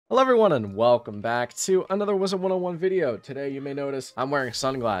Hello everyone and welcome back to another Wizard101 video. Today you may notice I'm wearing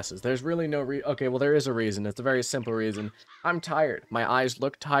sunglasses. There's really no okay, well there is a reason. It's a very simple reason. I'm tired. My eyes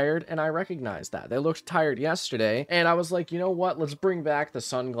look tired and I recognize that. They looked tired yesterday and I was like, you know what? Let's bring back the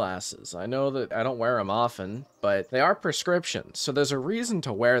sunglasses. I know that I don't wear them often, but they are prescriptions, so there's a reason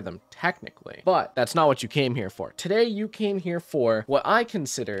to wear them technically. But that's not what you came here for. Today you came here for what I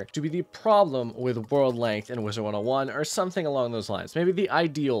consider to be the problem with world length in Wizard101 or something along those lines. Maybe the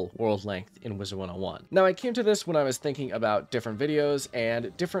ideal world length in Wizard101. Now I came to this when I was thinking about different videos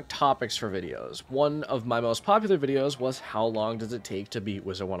and different topics for videos. One of my most popular videos was how long does it take to beat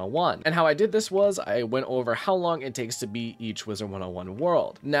Wizard101? And how I did this was I went over how long it takes to beat each Wizard101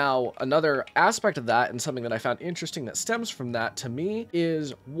 world. Now another aspect of that and something that I found interesting that stems from that to me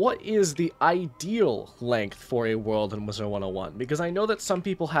is what is the ideal length for a world in Wizard101? Because I know that some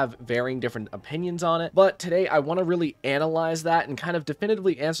people have varying different opinions on it, but today I want to really analyze that and kind of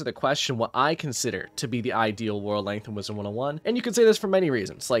definitively answer the question what I consider to be the ideal world length in Wizard101. And you can say this for many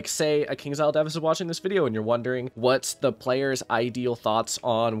reasons. Like say a Kingsisle dev is watching this video and you're wondering what's the player's ideal thoughts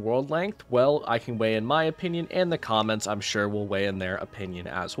on world length? Well, I can weigh in my opinion and the comments I'm sure will weigh in their opinion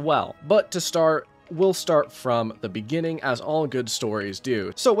as well. But to start, we'll start from the beginning as all good stories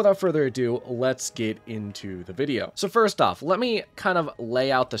do. So without further ado, let's get into the video. So first off, let me kind of lay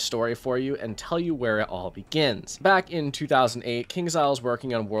out the story for you and tell you where it all begins. Back in 2008, Kingsisle is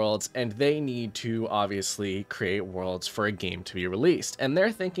working on worlds and they need to obviously create worlds for a game to be released. And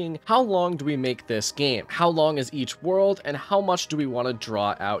they're thinking, how long do we make this game? How long is each world and how much do we want to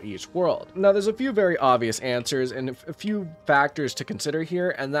draw out each world? Now there's a few very obvious answers and a few factors to consider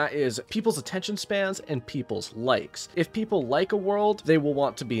here, and that is people's attention span and people's likes. If people like a world, they will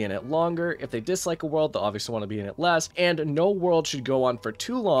want to be in it longer. If they dislike a world, they'll obviously want to be in it less. And no world should go on for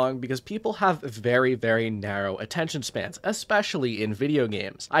too long because people have very, very narrow attention spans, especially in video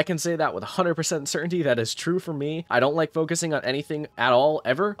games. I can say that with 100% certainty. That is true for me. I don't like focusing on anything at all,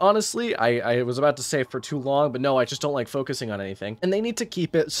 ever. Honestly, I was about to say for too long, but no, I just don't like focusing on anything. And they need to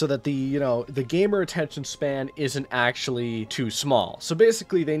keep it so that the gamer attention span isn't actually too small. So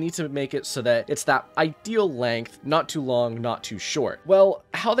basically, they need to make it so that it's that ideal length, not too long, not too short. Well,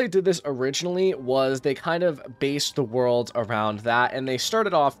 how they did this originally was they kind of based the world around that, and they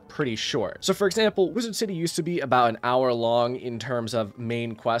started off pretty short. So for example, Wizard City used to be about an hour long in terms of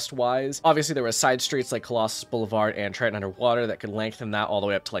main quest wise. Obviously there were side streets like Colossus Boulevard and Triton Underwater that could lengthen that all the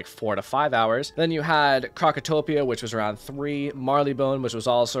way up to like 4 to 5 hours. Then you had Crocotopia, which was around 3, Marleybone, which was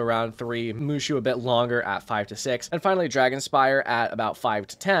also around 3, Mushu a bit longer at 5 to 6, and finally Dragonspire at about 5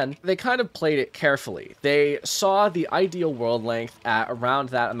 to 10. They kind of played it carefully. They saw the ideal world length at around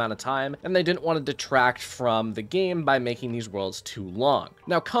that amount of time, and they didn't want to detract from the game by making these worlds too long.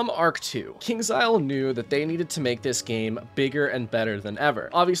 Now come Arc 2, Kingsisle knew that they needed to make this game bigger and better than ever.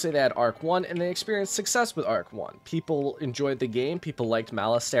 Obviously they had Arc 1 and they experienced success with Arc 1. People enjoyed the game, people liked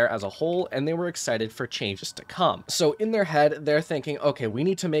Malistaire as a whole, and they were excited for changes to come. So in their head, they're thinking, okay, we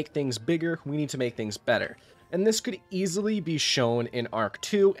need to make things bigger, we need to make things better. And this could easily be shown in Arc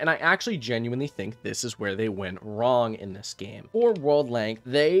 2, and I actually genuinely think this is where they went wrong in this game. For world length,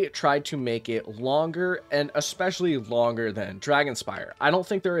 they tried to make it longer, and especially longer than Dragonspire. I don't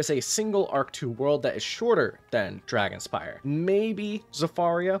think there is a single Arc 2 world that is shorter than Dragonspire. Maybe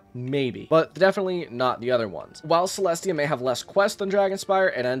Zafaria, maybe, but definitely not the other ones. While Celestia may have less quests than Dragonspire,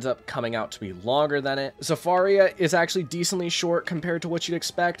 it ends up coming out to be longer than it. Zafaria is actually decently short compared to what you'd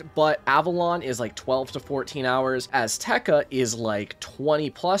expect, but Avalon is like 12 to 14 hours, Azteca is like 20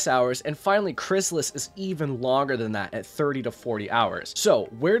 plus hours, and finally Chrysalis is even longer than that at 30 to 40 hours. So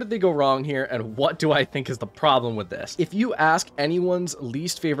where did they go wrong here, and what do I think is the problem with this? If you ask anyone's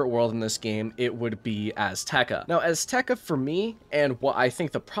least favorite world in this game, it would be Azteca. Now Azteca for me, and what I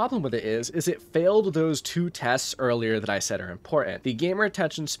think the problem with it is it failed those two tests earlier that I said are important: the gamer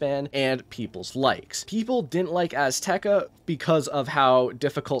attention span and people's likes. People didn't like Azteca because of how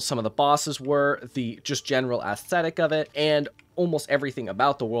difficult some of the bosses were, the just general aesthetic of it, and almost everything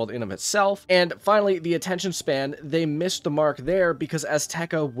about the world in of itself. And finally, the attention span, they missed the mark there because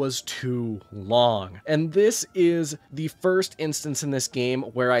Azteca was too long. And this is the first instance in this game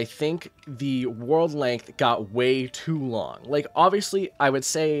where I think the world length got way too long. Like, obviously, I would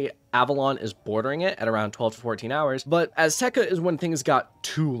say Avalon is bordering it at around 12 to 14 hours, but Azteca is when things got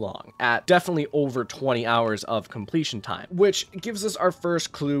too long, at definitely over 20 hours of completion time, which gives us our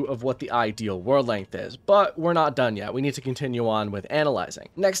first clue of what the ideal world length is. But we're not done yet. We need to continue on with analyzing.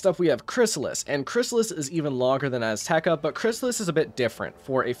 Next up, we have Chrysalis, and Chrysalis is even longer than Azteca, but Chrysalis is a bit different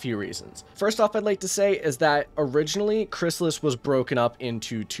for a few reasons. First off, I'd like to say is that originally Chrysalis was broken up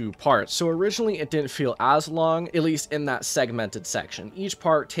into 2 parts. So originally it didn't feel as long, at least in that segmented section, each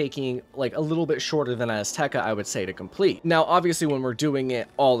part taking like a little bit shorter than Azteca, I would say, to complete. Now, obviously when we're doing it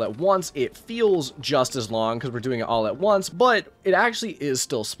all at once, it feels just as long because we're doing it all at once, but it actually is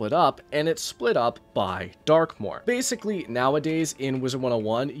still split up, and it's split up by Darkmoor. Basically, nowadays in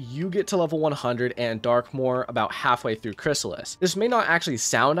Wizard101, you get to level 100 and Darkmoor about halfway through Chrysalis. This may not actually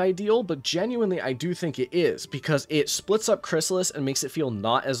sound ideal, but genuinely I do think it is, because it splits up Chrysalis and makes it feel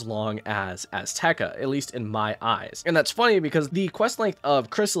not as long as Azteca, at least in my eyes. And that's funny because the quest length of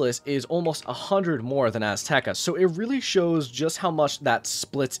Chrysalis is almost 100 more than Azteca, so it really shows just how much that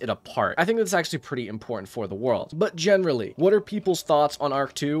splits it apart. I think that's actually pretty important for the world. But generally, what are people's thoughts on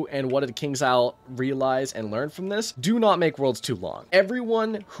Arc 2, and what did Kingsisle realize and learn from this? Do not make worlds too long.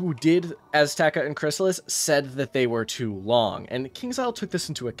 Everyone who did Azteca and Chrysalis said that they were too long, and Kingsisle took this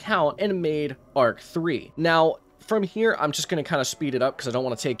into account and made Arc 3. Now, from here, I'm just going to kind of speed it up because I don't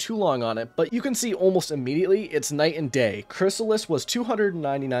want to take too long on it, but you can see almost immediately it's night and day. Chrysalis was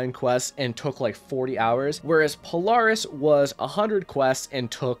 299 quests and took like 40 hours, whereas Polaris was 100 quests and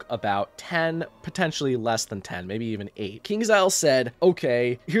took about 10, potentially less than 10, maybe even 8. Kingsisle said,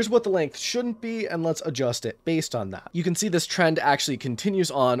 okay, here's what the length shouldn't be, and let's adjust it based on that. You can see this trend actually continues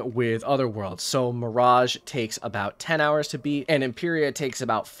on with other worlds. So Mirage takes about 10 hours to beat, and Imperia takes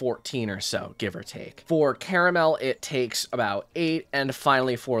about 14 or so, give or take. For Caramel, it takes about 8, and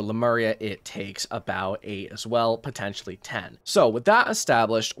finally for Lemuria, it takes about 8 as well, potentially 10. So with that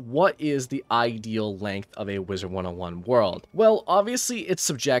established, what is the ideal length of a Wizard101 world? Well, obviously it's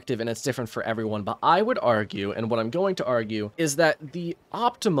subjective and it's different for everyone, but I would argue, and what I'm going to argue, is that the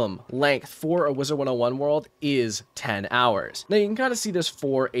optimum length for a Wizard101 world is 10 hours. Now you can kind of see this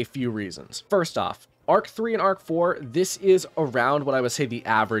for a few reasons. First off, Arc 3 and Arc 4, this is around what I would say the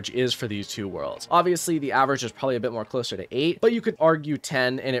average is for these 2 worlds. Obviously, the average is probably a bit more closer to 8, but you could argue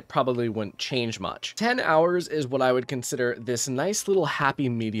 10 and it probably wouldn't change much. 10 hours is what I would consider this nice little happy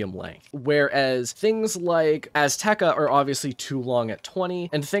medium length, whereas things like Azteca are obviously too long at 20,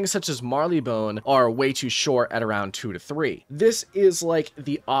 and things such as Marleybone are way too short at around 2 to 3. This is like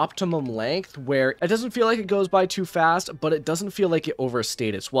the optimum length where it doesn't feel like it goes by too fast, but it doesn't feel like it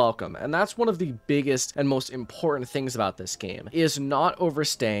overstayed its welcome, and that's one of the biggest and most important things about this game, is not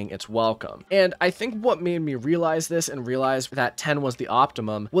overstaying its welcome. And I think what made me realize this and realize that 10 was the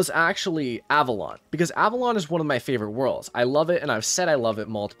optimum was actually Avalon, because Avalon is one of my favorite worlds. I love it, and I've said I love it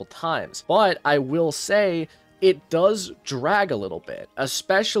multiple times, but I will say it does drag a little bit,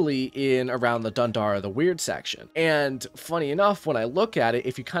 especially in around the Dundar or the Weird section. And funny enough, when I look at it,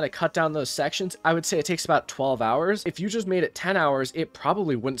 if you kind of cut down those sections, I would say it takes about 12 hours. If you just made it 10 hours, it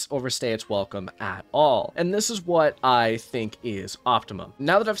probably wouldn't overstay its welcome at all. And this is what I think is optimum.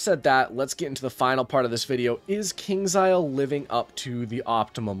 Now that I've said that, let's get into the final part of this video. Is Kingsisle living up to the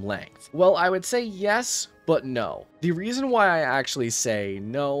optimum length? Well, I would say yes, but no. The reason why I actually say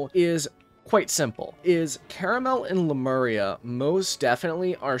no is quite simple, is Caramel and Lemuria most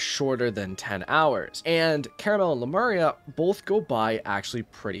definitely are shorter than 10 hours, and Caramel and Lemuria both go by actually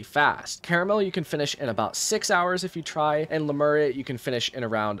pretty fast. Caramel you can finish in about 6 hours if you try, and Lemuria you can finish in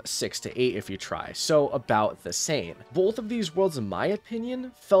around 6 to 8 if you try, so about the same. Both of these worlds, in my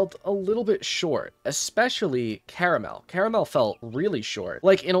opinion, felt a little bit short, especially Caramel. Caramel felt really short.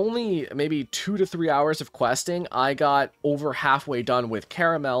 Like in only maybe 2 to 3 hours of questing, I got over halfway done with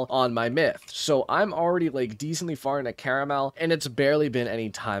Caramel on my myth. So I'm already like decently far into Caramel, and it's barely been any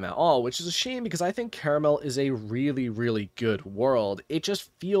time at all, which is a shame because I think Caramel is a really, really good world. It just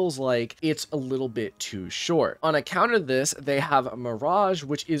feels like it's a little bit too short. On account of this, they have Mirage,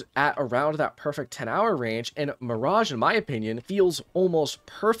 which is at around that perfect 10-hour range, and Mirage, in my opinion, feels almost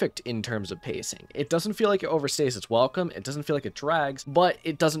perfect in terms of pacing. It doesn't feel like it overstays its welcome, it doesn't feel like it drags, but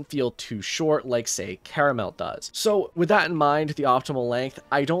it doesn't feel too short like, say, Caramel does. So with that in mind, the optimal length,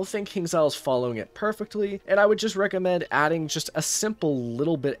 I don't think Kingsisle is following it perfectly, and I would just recommend adding just a simple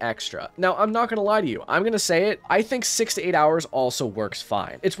little bit extra. Now, I'm not gonna lie to you, I'm gonna say it, I think 6 to 8 hours also works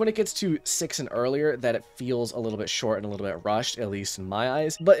fine. It's when it gets to 6 and earlier that it feels a little bit short and a little bit rushed, at least in my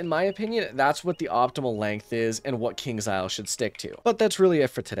eyes, but in my opinion, that's what the optimal length is and what Kingsisle should stick to. But that's really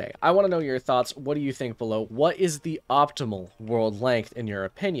it for today. I want to know your thoughts. What do you think below? What is the optimal world length in your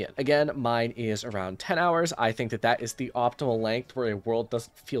opinion? Again, mine is around 10 hours. I think that that is the optimal length where a world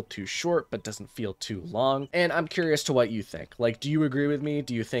doesn't feel too short short, but doesn't feel too long. And I'm curious to what you think. Like, do you agree with me?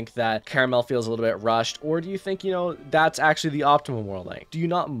 Do you think that Caramel feels a little bit rushed? Or do you think, you know, that's actually the optimum world length? Do you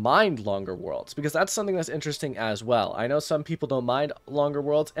not mind longer worlds? Because that's something that's interesting as well. I know some people don't mind longer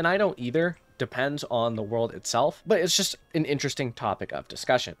worlds, and I don't either. Depends on the world itself, but it's just an interesting topic of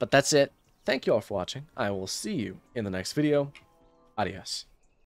discussion. But that's it. Thank you all for watching. I will see you in the next video. Adios.